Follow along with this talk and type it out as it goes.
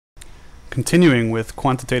continuing with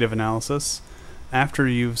quantitative analysis, after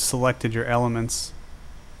you've selected your elements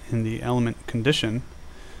in the element condition,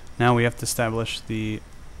 now we have to establish the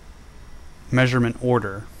measurement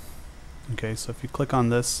order. Okay, so if you click on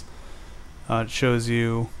this, it shows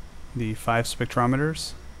you the 5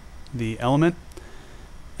 spectrometers, the element,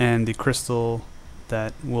 and the crystal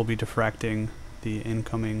that will be diffracting the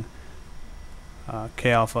incoming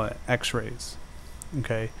K-alpha X-rays.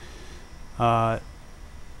 Okay.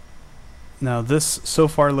 Now this so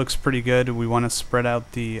far looks pretty good. We want to spread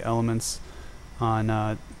out the elements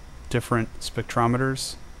on different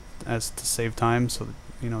spectrometers as to save time, so that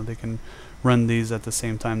they can run these at the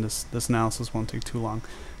same time. This analysis won't take too long.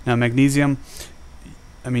 Now magnesium,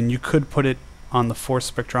 I mean, you could put it on the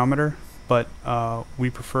 4th spectrometer, but we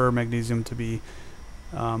prefer magnesium to be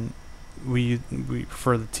we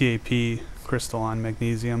prefer the TAP crystal on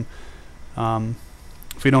magnesium.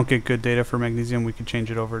 If we don't get good data for magnesium, we can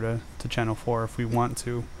change it over to channel 4 if we want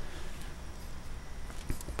to.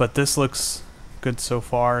 But this looks good so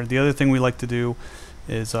far. The other thing we like to do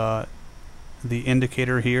is the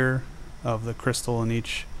indicator here of the crystal in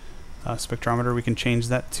each spectrometer. We can change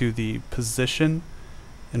that to the position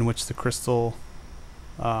in which the crystal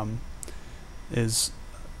is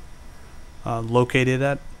located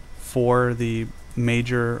at for the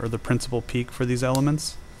major or the principal peak for these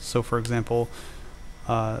elements. So for example,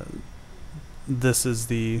 this is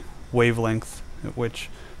the wavelength at which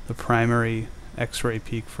the primary X-ray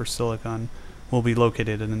peak for silicon will be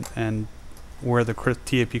located, and where the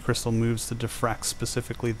TAP crystal moves to diffract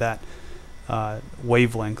specifically that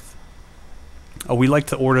wavelength. We like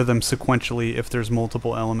to order them sequentially if there's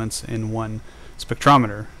multiple elements in one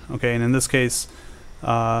spectrometer. Okay, and in this case,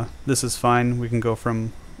 this is fine. We can go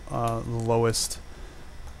from the lowest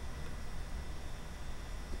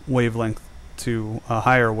wavelength to a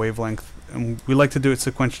higher wavelength, and we like to do it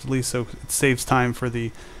sequentially so it saves time for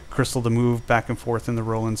the crystal to move back and forth in the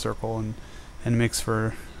Rowland circle and makes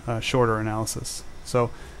for shorter analysis.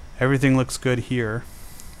 So everything looks good here,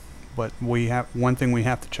 but we have one thing we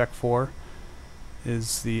have to check for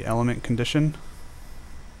is the element condition,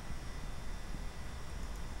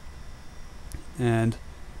 and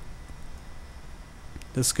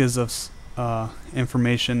this gives us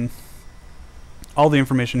information. All the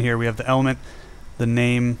information here. We have the element, the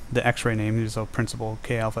name, the X-ray name, these are principal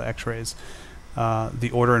K-alpha X-rays,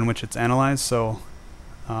 the order in which it's analyzed, so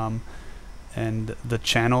and the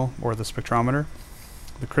channel or the spectrometer,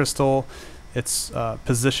 the crystal, its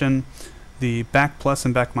position. The back plus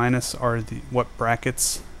and back minus are what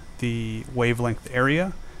brackets the wavelength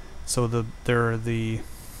area. So they're the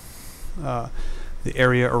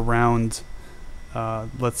area around.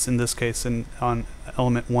 Let's in this case, on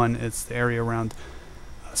element 1, it's the area around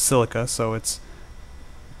silica. So it's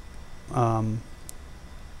it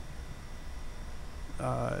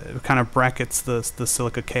kind of brackets the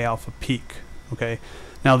silica K-alpha peak. Okay.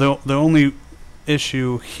 Now the only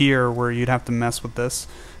issue here where you'd have to mess with this,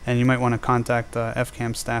 and you might want to contact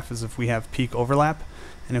FCAM staff, is if we have peak overlap,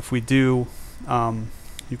 and if we do,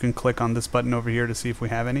 you can click on this button over here to see if we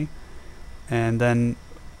have any, and then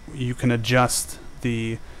you can adjust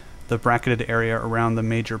the bracketed area around the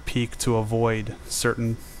major peak to avoid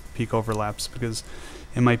certain peak overlaps, because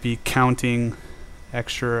it might be counting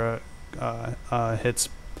extra hits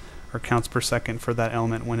or counts per second for that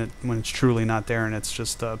element when it's truly not there, and it's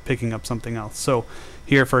just picking up something else. So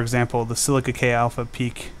here, for example, the silica K-alpha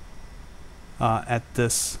peak at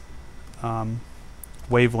this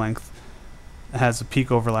wavelength has a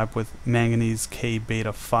peak overlap with manganese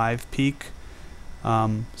K-beta 5 peak.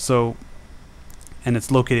 And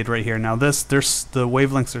it's located right here. Now the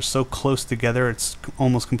wavelengths are so close together, it's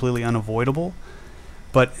almost completely unavoidable.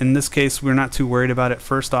 But in this case, we're not too worried about it.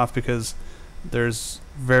 First off, because there's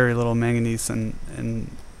very little manganese in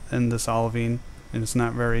this olivine, and it's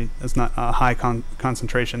not a high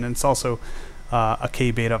concentration. And it's also a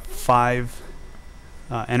K-beta 5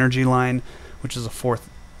 energy line, which is a 4th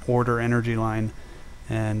order energy line,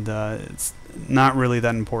 and it's not really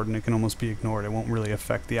that important. It can almost be ignored. It won't really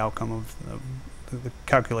affect the outcome of the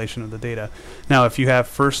calculation of the data. Now, if you have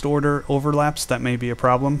 1st order overlaps, that may be a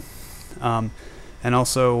problem. And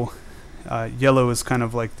also, yellow is kind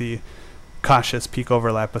of like the cautious peak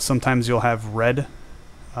overlap, but sometimes you'll have red.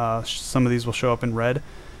 Some of these will show up in red,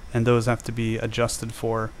 and those have to be adjusted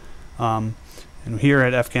for. And here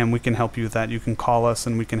at FCAM, we can help you with that. You can call us,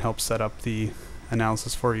 and we can help set up the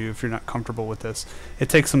analysis for you if you're not comfortable with this. It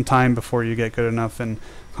takes some time before you get good enough and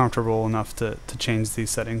comfortable enough to change these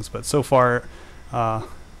settings, but so far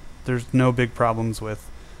there's no big problems with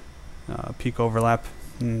peak overlap.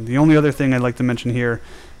 And the only other thing I'd like to mention here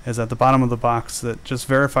is at the bottom of the box that just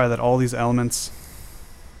verify that all these elements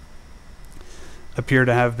appear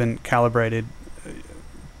to have been calibrated,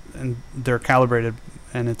 and they're calibrated,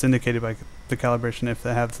 and it's indicated by the calibration if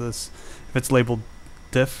they have this, if it's labeled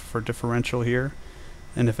diff for differential here,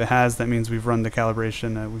 and if it has, that means we've run the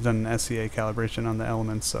calibration, we've done an SEA calibration on the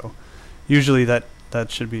elements, so usually that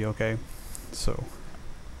should be okay. So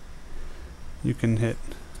you can hit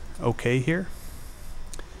OK here,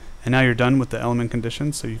 and now you're done with the element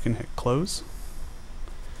condition, so you can hit close.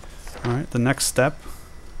 Alright, the next step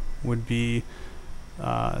would be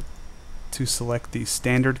to select the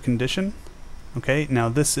standard condition. Okay, now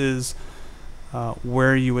this is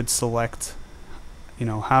where you would select, you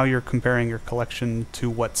know, how you're comparing your collection to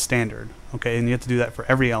what standard. Okay, and you have to do that for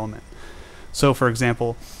every element. So for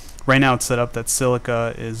example, right now it's set up that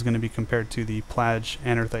silica is going to be compared to the Plage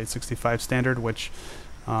Anorthite 65 standard, which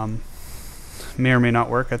may or may not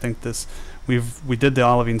work. I think we did the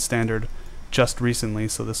olivine standard just recently,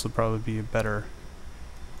 so this would probably be a better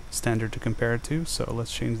standard to compare it to. So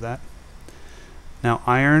let's change that. Now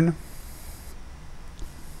iron,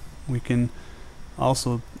 we can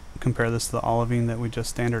also compare this to the olivine that we just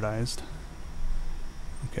standardized.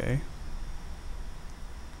 Okay.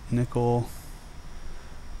 Nickel.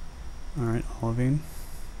 Alright, olivine.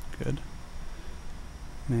 Good.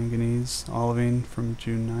 Manganese, olivine from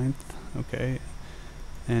June 9th. Okay.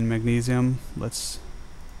 And magnesium, let's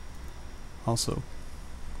also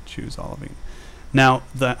choose olivine. Now,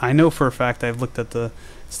 I know for a fact I've looked at the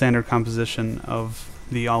standard composition of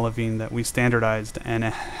the olivine that we standardized, and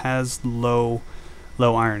it has low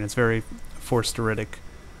iron. It's very phosphoritic.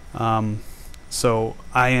 So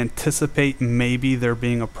I anticipate maybe there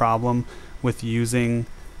being a problem with using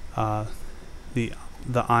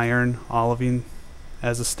the iron olivine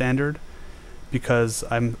as a standard, because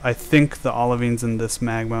I think the olivines in this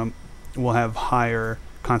magma will have higher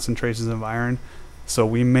concentrations of iron, so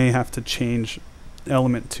we may have to change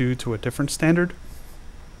element 2 to a different standard.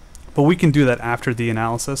 But we can do that after the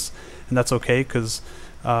analysis, and that's okay, because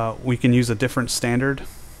we can use a different standard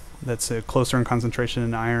that's closer in concentration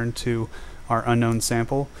in iron to our unknown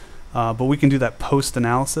sample. But we can do that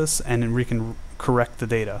post-analysis, and then we can correct the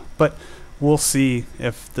data. But we'll see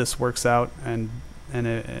if this works out, and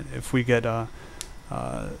if we get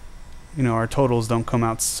you know, our totals don't come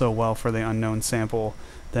out so well for the unknown sample,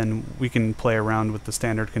 then we can play around with the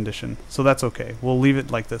standard condition. So that's okay. We'll leave it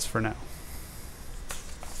like this for now.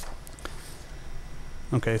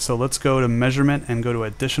 Okay, so let's go to measurement and go to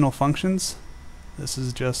additional functions. This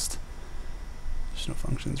is just additional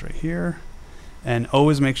functions right here. And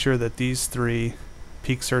always make sure that these three,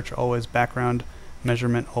 peak search always, background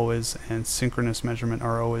measurement always, and synchronous measurement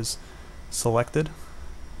are always selected.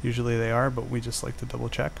 Usually they are, but we just like to double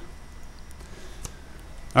check.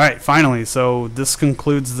 Alright, finally, so this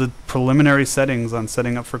concludes the preliminary settings on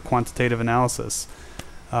setting up for quantitative analysis.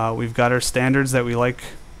 We've got our standards that we like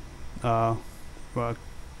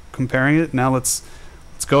comparing it. Now let's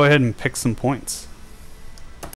go ahead and pick some points.